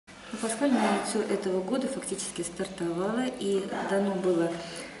Пасхальное яйцо этого года фактически стартовало, и дано было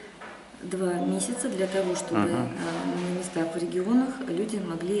 2 месяца для того, чтобы на местах в регионах люди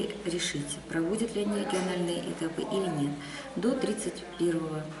могли решить, проводят ли они региональные этапы или нет. До 31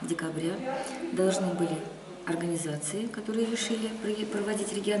 декабря должны были организации, которые решили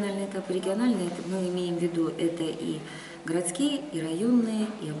проводить региональные этапы. Региональные этапы мы имеем в виду это и городские, и районные,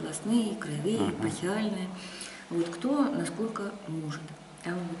 и областные, и краевые, и епархиальные. Вот кто насколько может.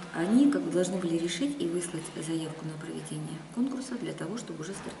 Они как бы должны были решить и выслать заявку на проведение конкурса для того, чтобы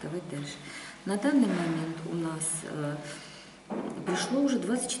уже стартовать дальше. На данный момент у нас пришло уже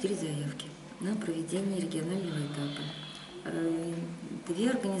 24 заявки на проведение регионального этапа. 2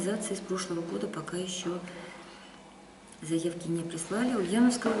 организации с прошлого года пока еще заявки не прислали.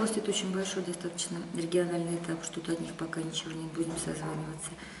 Ульяновская область — это очень большой достаточно региональный этап, что-то от них пока ничего не будем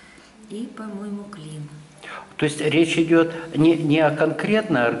созваниваться. И, по-моему, Клин. То есть речь идет не о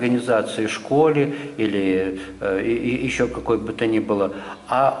конкретной организации, школе или еще какой бы то ни было,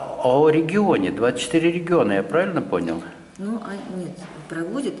 а о регионе, 24 региона, я правильно понял? Ну, нет,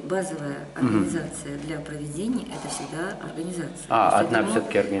 проводит базовая организация для проведения, это всегда организация. Одна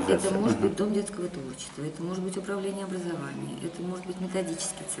все-таки организация. Это может быть Дом детского творчества, это может быть управление образования, это может быть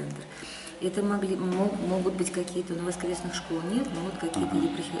методический центр, это могут быть какие-то, на воскресных школ нет, но вот какие-то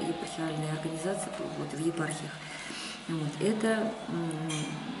епархиальные организации вот, в епархиях. Вот, это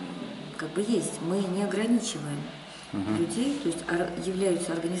как бы есть, мы не ограничиваем людей, то есть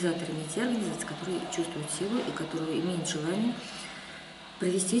являются организаторами те организации, которые чувствуют силу и которые имеют желание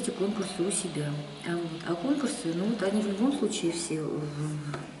провести эти конкурсы у себя. А конкурсы, ну вот они в любом случае все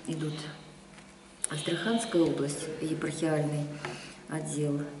идут. Астраханская область, епархиальный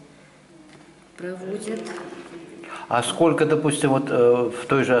отдел проводит. А сколько, допустим, вот в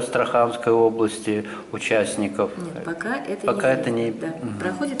той же Астраханской области участников? Нет, пока это не да.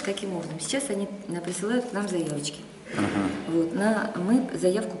 Проходит каким образом? Сейчас они присылают к нам заявочки. Вот, мы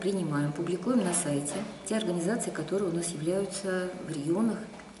заявку принимаем, публикуем на сайте те организации, которые у нас являются в регионах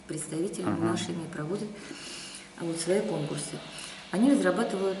представителями нашими, проводят вот, свои конкурсы. Они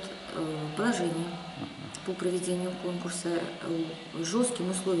разрабатывают положение по проведению конкурса. Жестким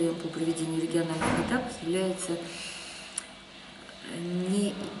условием по проведению региональных этапов является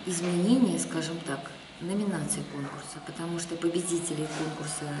не изменение, скажем так, номинации конкурса, потому что победители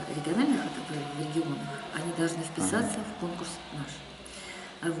конкурса региональных этапов в регионах, они должны вписаться в конкурс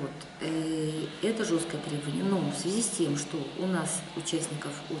наш. Это жесткое требование. Но в связи с тем, что у нас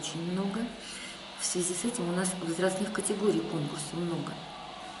участников очень много, в связи с этим у нас возрастных категорий конкурса много.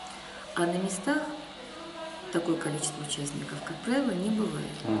 А на местах такое количество участников, как правило, не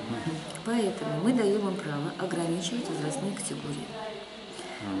бывает. Поэтому мы даем им право ограничивать возрастные категории.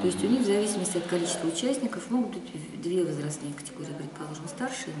 То есть у них в зависимости от количества участников могут быть 2 возрастные категории, предположим,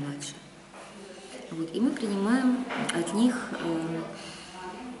 старшие и младшие. Вот, и мы принимаем от них,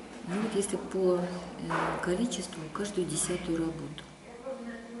 ну вот если по количеству, каждую 10-ю работу.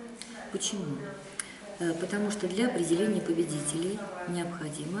 Почему? Потому что для определения победителей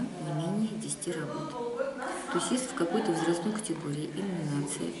необходимо не менее 10 работ. То есть если в какой-то возрастной категории и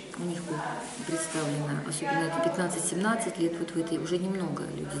номинации у них будет представлено, особенно это 15-17 лет, вот в этой уже немного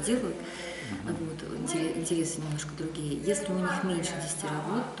люди делают, вот, интересы немножко другие. Если у них меньше 10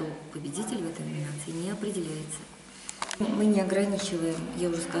 работ, то победитель в этой номинации не определяется. Мы не ограничиваем, я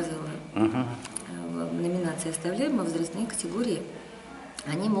уже сказала, номинации оставляем, а возрастные категории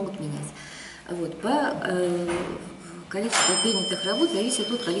они могут менять. Вот, по количеству принятых работ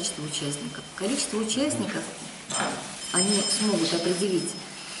зависит от количества участников. Количество участников они смогут определить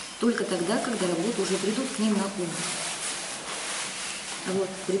только тогда, когда работы уже придут к ним на конкурс. Вот,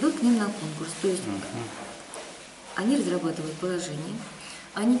 придут к ним на конкурс. То есть они разрабатывают положение,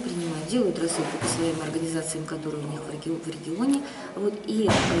 они принимают, делают рассылку по своим организациям, которые у них в регионе, вот, и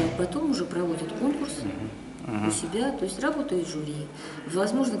потом уже проводят конкурс у себя, то есть работают жюри,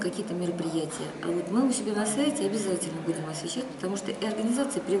 возможно, какие-то мероприятия. А вот мы у себя на сайте обязательно будем освещать, потому что и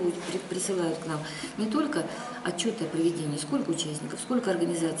организации присылают к нам не только отчеты о проведении, сколько участников, сколько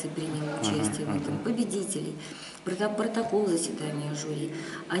организаций приняло участие в этом, победителей, протокол заседания жюри.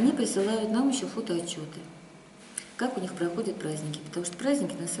 Они присылают нам еще фотоотчеты, как у них проходят праздники, потому что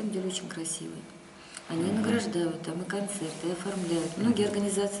праздники на самом деле очень красивые. Они награждают, там и концерты, и оформляют. Многие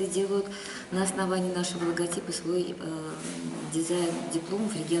организации делают на основании нашего логотипа свой дизайн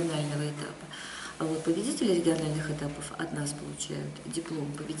дипломов регионального этапа. А вот победители региональных этапов от нас получают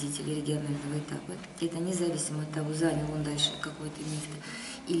диплом победителя регионального этапа. Это независимо от того, занял он дальше какое-то место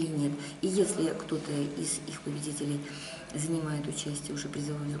или нет. И если кто-то из их победителей занимает участие уже в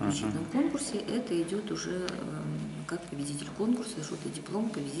призовом заключительном конкурсе, это идет уже как победитель конкурса, желтый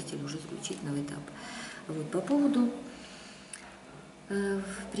диплом победителя уже заключительного этапа. Вот, по поводу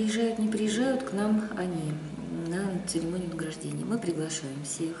приезжают, не приезжают к нам они на церемонию награждения. Мы приглашаем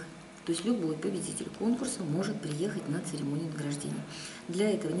всех. То есть любой победитель конкурса может приехать на церемонию награждения.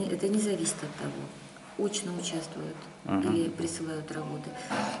 Для этого это не зависит от того, очно участвуют или присылают работы.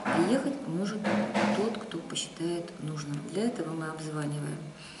 Приехать может тот, кто посчитает нужным. Для этого мы обзваниваем.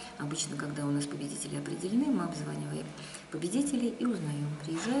 Обычно, когда у нас победители определены, мы обзваниваем победителей и узнаем,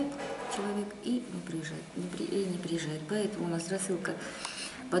 приезжает человек и не приезжает. Поэтому у нас рассылка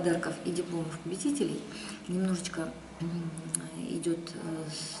подарков и дипломов победителей немножечко идет,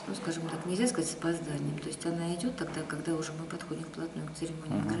 ну, скажем так, нельзя сказать, с опозданием. То есть она идет тогда, когда уже мы подходим вплотную к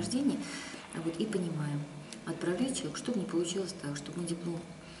церемонии награждения, вот, и понимаем, отправлять человека, чтобы не получилось так, чтобы мы диплом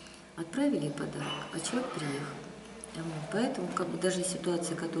отправили подарок, а человек приехал. Вот, поэтому как бы даже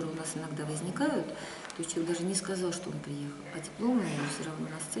ситуации, которые у нас иногда возникают, то есть человек даже не сказал, что он приехал, а диплом у него все равно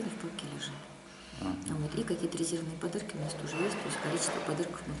на сцене в папке лежит. Вот, и какие-то резервные подарки у нас тоже есть, то есть количество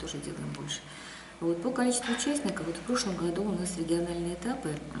подарков мы тоже делаем больше. Вот, по количеству участников, вот в прошлом году у нас региональные этапы,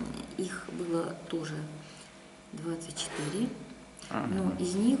 их было тоже 24, но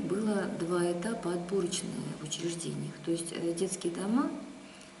из них было 2 этапа отборочные в учреждениях. То есть детские дома,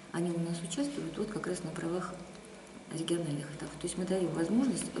 они у нас участвуют вот как раз на правах региональных этапов. То есть мы даем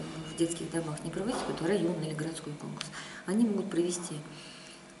возможность в детских домах не проводить какой-то районный или городской конкурс. Они могут провести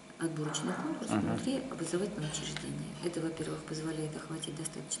отборочный конкурс внутри образовательного учреждения. Это, во-первых, позволяет охватить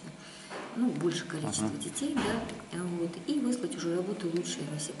достаточно, ну, больше количество детей, да, вот, и выслать уже работы лучшие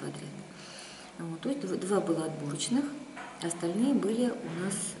на все подряд. Вот, то есть 2 было отборочных, остальные были у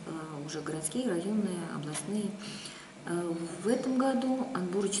нас уже городские, районные, областные. В этом году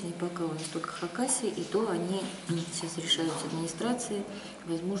отборочные пока у нас только в Хакасии, и то они сейчас решают с администрацией.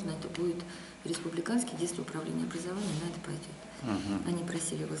 Возможно, это будет республиканский, если управление образования на это пойдет. Они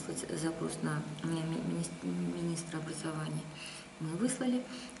просили выслать запрос на министра образования. Мы выслали.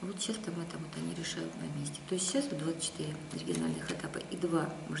 Вот сейчас там это вот они решают на месте. То есть сейчас 24 региональных этапа и 2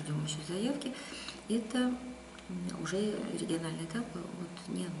 мы ждем еще заявки. Это уже региональные этапы,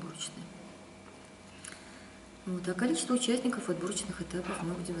 вот, не отборочные. Вот, а количество участников отборочных этапов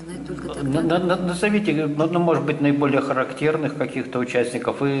мы будем знать только тогда. Назовите, ну, может быть, наиболее характерных каких-то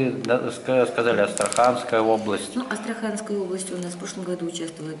участников. Вы сказали Астраханская область. Ну, Астраханская область у нас в прошлом году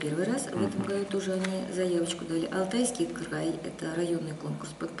участвовала первый раз. В этом году тоже они заявочку дали. Алтайский край, это районный конкурс,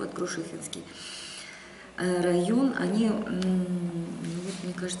 Подкрушихинский район. Они, ну, вот,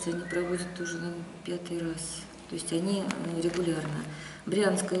 мне кажется, они проводят уже, наверное, 5-й раз. То есть они регулярно.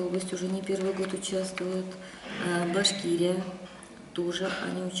 Брянская область уже не первый год участвует. Башкирия тоже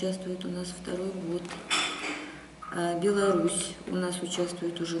они участвуют у нас 2-й год. Беларусь у нас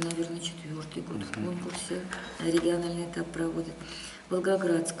участвует уже, наверное, 4-й год в конкурсе. Региональный этап проводит.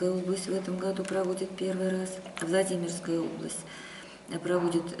 Волгоградская область в этом году проводит 1-й раз. Владимирская область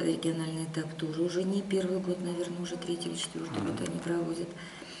проводит региональный этап тоже уже не 1-й год, наверное, уже 3-й или 4-й год они проводят.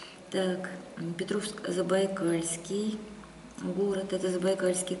 Так, Петровск-Забайкальский город, это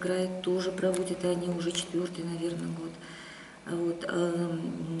Забайкальский край, тоже проводят они уже 4-й, наверное, год.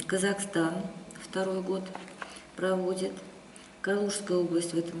 Вот, Казахстан 2-й год проводит. Калужская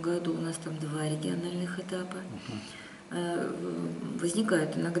область в этом году, у нас там 2 региональных этапа.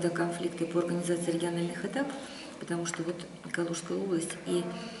 Возникают иногда конфликты по организации региональных этапов, потому что вот Калужская область и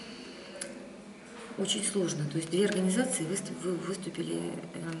очень сложно. То есть 2 организации выступили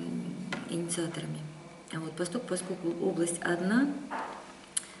инициаторами. А вот поскольку область одна,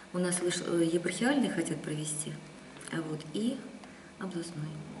 у нас епархиальный хотят провести, а вот и областной,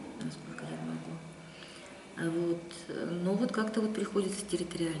 насколько я могу. Вот. Но вот как-то вот приходится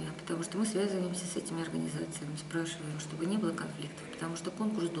территориально, потому что мы связываемся с этими организациями, спрашиваем, чтобы не было конфликтов, потому что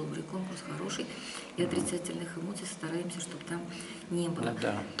конкурс добрый, конкурс хороший, и отрицательных эмоций стараемся, чтобы там не было.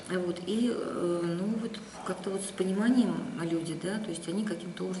 Да. Вот. И ну вот как-то вот с пониманием люди, да, то есть они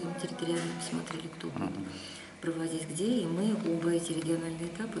каким-то образом территориально посмотрели, кто будет проводить где, и мы оба эти региональные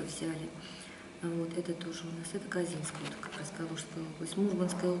этапы взяли. Вот это тоже у нас, это Козельская, вот как раз Калужская область,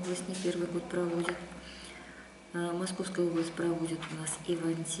 Мурманская область не 1-й год проводит. Московская область проводит у нас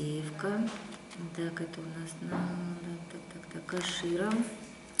Ивантеевка. Так, это у нас Кашира.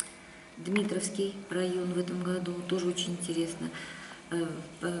 Дмитровский район в этом году, тоже очень интересно.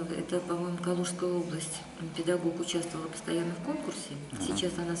 Это, по-моему, Калужская область. Педагог участвовала постоянно в конкурсе.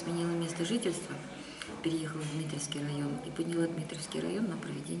 Сейчас она сменила место жительства, переехала в Дмитровский район и подняла Дмитровский район на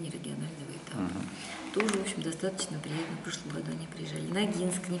проведение регионального этапа. Тоже, в общем, достаточно приятно. В прошлом году они приезжали.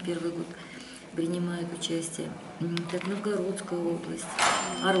 Ногинск не первый год принимает участие. Так, Новгородская область,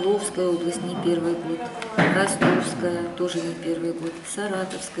 Орловская область не первый год, Ростовская тоже не первый год,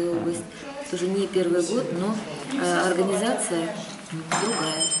 Саратовская область тоже не первый год, но организация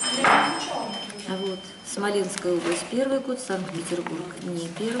другая. А вот Смоленская область первый год, Санкт-Петербург не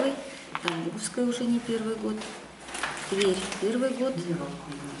первый, Тамбовская уже не первый год, Тверь первый год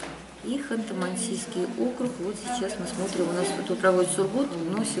и Ханты-Мансийский округ. Вот сейчас мы смотрим, у нас тут проводит Сургут,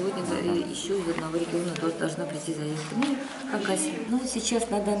 но сегодня еще из одного региона должна прийти заявка. Ну, Хакасия. Ну, сейчас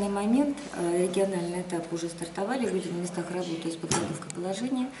на данный момент региональный этап уже стартовали, люди на местах работают с подготовкой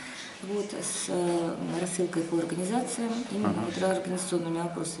положения, вот, с рассылкой по организациям, именно вот организационными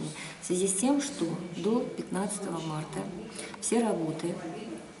вопросами. В связи с тем, что до 15 марта все работы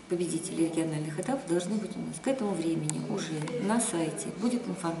победителей региональных этапов должны быть у нас. К этому времени уже на сайте будет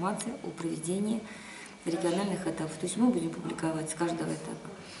информация о проведении региональных этапов. То есть мы будем публиковать с каждого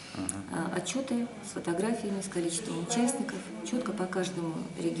этапа отчеты с фотографиями, с количеством участников, четко по каждому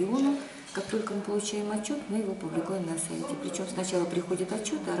региону. Как только мы получаем отчет, мы его публикуем на сайте. Причем сначала приходит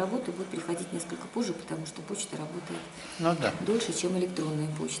отчет, а работа будет приходить несколько позже, потому что почта работает дольше, чем электронная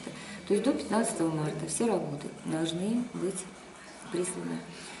почта. То есть до 15 марта все работы должны быть присланы.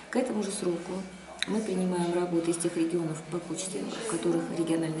 К этому же сроку мы принимаем работы из тех регионов по почте, в которых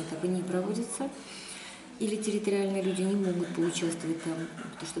региональные этапы не проводятся, или территориальные люди не могут поучаствовать там,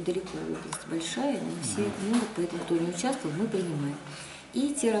 потому что далеко область большая, но все могут, поэтому кто не участвовал, мы принимаем.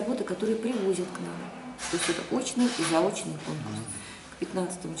 И те работы, которые привозят к нам, то есть это очный и заочный конкурс. К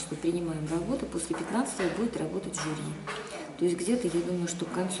 15 числу принимаем работу, после 15 будет работать жюри. То есть где-то, я думаю, что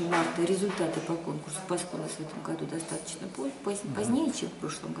к концу марта результаты по конкурсу Пасху у нас в этом году достаточно позднее, чем в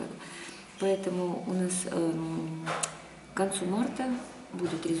прошлом году. Поэтому у нас к концу марта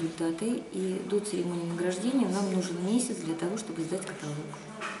будут результаты, и до церемонии награждения нам нужен месяц для того, чтобы сдать каталог.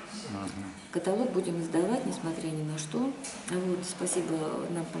 Каталог будем издавать, несмотря ни на что. Вот, спасибо,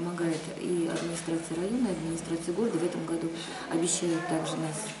 нам помогает и администрация района, и администрация города. В этом году обещают также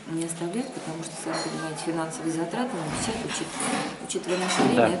нас не оставлять, потому что, сами понимаете, финансовые затраты на печать, учитывая наше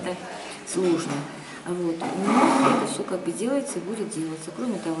время, это сложно. Вот. Но это все как бы делается и будет делаться.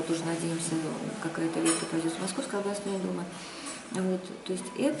 Кроме того, тоже надеемся, какая-то ветка пойдет в Московскую областную думу. Вот, то есть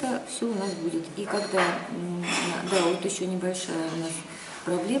это все у нас будет. И когда, да, вот еще небольшая у нас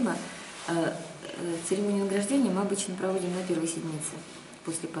проблема, церемонию награждения мы обычно проводим на первой седмице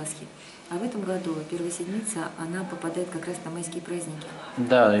после Пасхи. А в этом году первая седмица, она попадает как раз на майские праздники.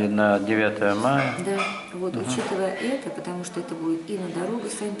 Да, и на 9 мая. Да, вот, учитывая это, потому что это будет и на дорогу,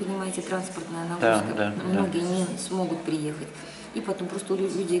 сами понимаете, транспортная нагрузка, многие не смогут приехать. И потом просто у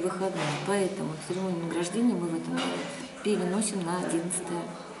людей выходные. Поэтому церемонию награждения мы в этом году переносим на 11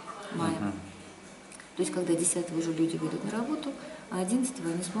 мая. То есть, когда 10 уже люди выйдут на работу, а 11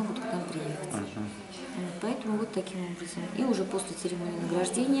 они смогут к нам приехать. Поэтому вот таким образом. И уже после церемонии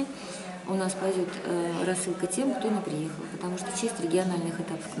награждения у нас пойдет рассылка тем, кто не приехал, потому что часть региональных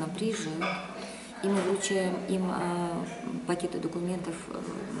этапов к нам приезжают, и мы вручаем им пакеты документов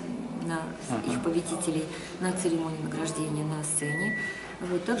на их победителей на церемонии награждения на сцене.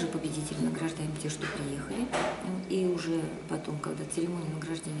 Вот, также победителей награждаем те, что приехали. И уже потом, когда церемония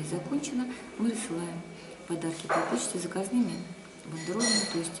награждения закончена, мы рассылаем подарки по почте заказными бандеролами,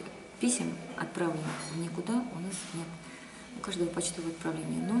 то есть писем, отправленных в никуда, у нас нет. У каждого почтового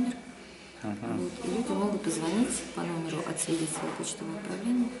отправления номер. Вот, и люди могут позвонить по номеру, отследить свое почтовое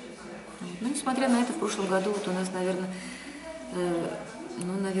отправление. Вот. Но несмотря на это, в прошлом году вот у нас, наверное,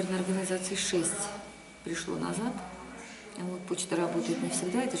 организаций 6 пришло назад. Вот, почта работает не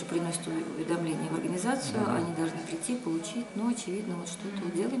всегда, это же приносит уведомление в организацию, они должны прийти, получить, но очевидно, вот что-то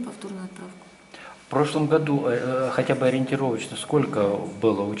вот делаем повторную отправку. В прошлом году хотя бы ориентировочно сколько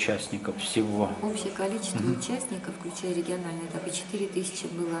было участников всего? Общее количество участников, включая региональные этапы, 4000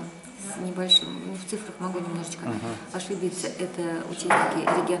 было с небольшим, в цифрах могу немножечко ошибиться, это участники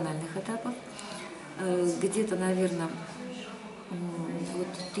региональных этапов, где-то, наверное, вот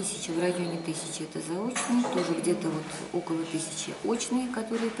 1000, в районе 1000 это заочные, тоже где-то вот около 1000 очные,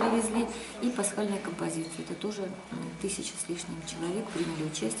 которые привезли, и пасхальная композиция, это тоже 1000 с лишним человек приняли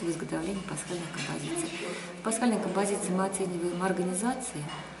участие в изготовлении пасхальной композиции. В пасхальной композиции мы оцениваем организации,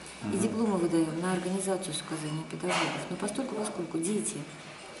 и дипломы выдаем на организацию с указанием педагогов, но поскольку дети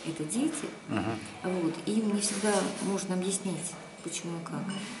 – это дети, вот, и им не всегда можно объяснить, почему и как.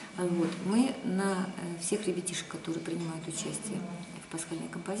 Вот. Мы на всех ребятишек, которые принимают участие в пасхальной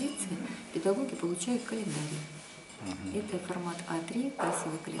композиции, педагоги получают календарь. Это формат А3,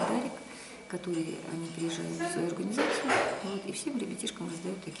 красивый календарик, который они приезжают в свою организацию, вот, и всем ребятишкам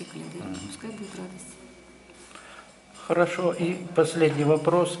раздают такие календари. Пускай будет радость. Хорошо. И последний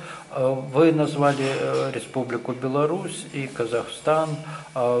вопрос. Вы назвали Республику Беларусь и Казахстан.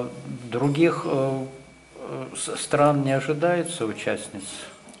 Других стран не ожидается участниц?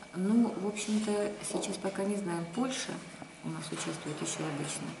 Ну, в общем-то, сейчас пока не знаем. Польша у нас участвует еще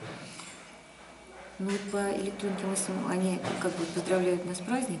обычно. Ну, вот по электронке они как бы поздравляют нас с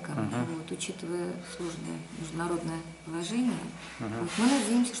праздником, вот, учитывая сложное международное положение. Вот, мы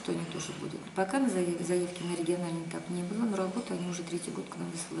надеемся, что они тоже будут. Пока на заявки на региональный этап не было, но работу они уже 3-й год к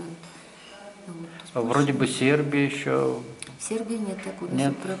нам высылают. Вот, Вроде бы Сербия еще. В Сербии нет такого. У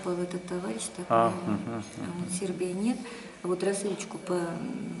нас пропал этот товарищ такой. А вот Сербии нет. А вот рассылочку по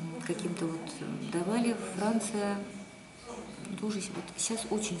каким-то вот давали. Франция тоже вот сейчас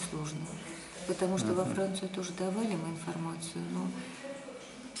очень сложно. Потому что во Францию тоже давали мы информацию, но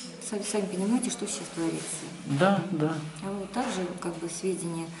сами понимаете, что сейчас творится. Да, да. А вот также как бы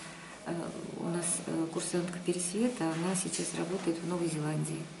сведения, у нас курсантка Пересвета, она сейчас работает в Новой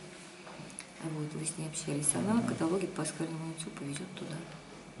Зеландии. Вот, вы с ней общались. Она каталоги по пасхальному яйцу повезет туда.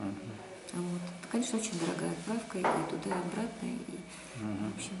 Вот. Это, конечно, очень дорогая отправка и туда, и обратно. И,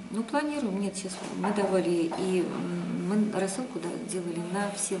 в общем, ну, планируем. Нет, сейчас мы давали, и мы рассылку делали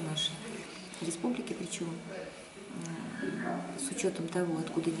на все наши республики, причем с учетом того,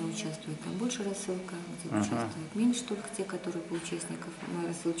 откуда не участвуют, там больше рассылка, где участвуют меньше, только те, которые по участникам мы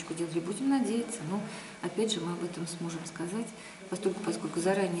рассылочку делали. Будем надеяться, но опять же мы об этом сможем сказать, поскольку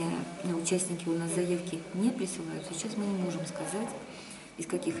заранее участники у нас заявки не присылают, сейчас мы не можем сказать, из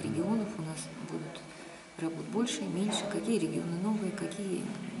каких регионов у нас будут работ больше, меньше, какие регионы новые, какие,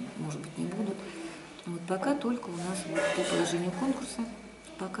 может быть, не будут. Вот пока только у нас вот, по положению конкурса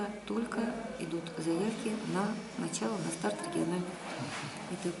пока только идут заявки на начало, на старт региональных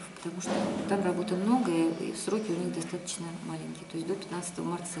этапов, потому что там работы много, и сроки у них достаточно маленькие. То есть до 15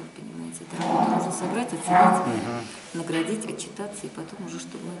 марта, вы понимаете, эту работу нужно собрать, оценить, наградить, отчитаться, и потом уже,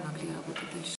 чтобы мы могли работать дальше.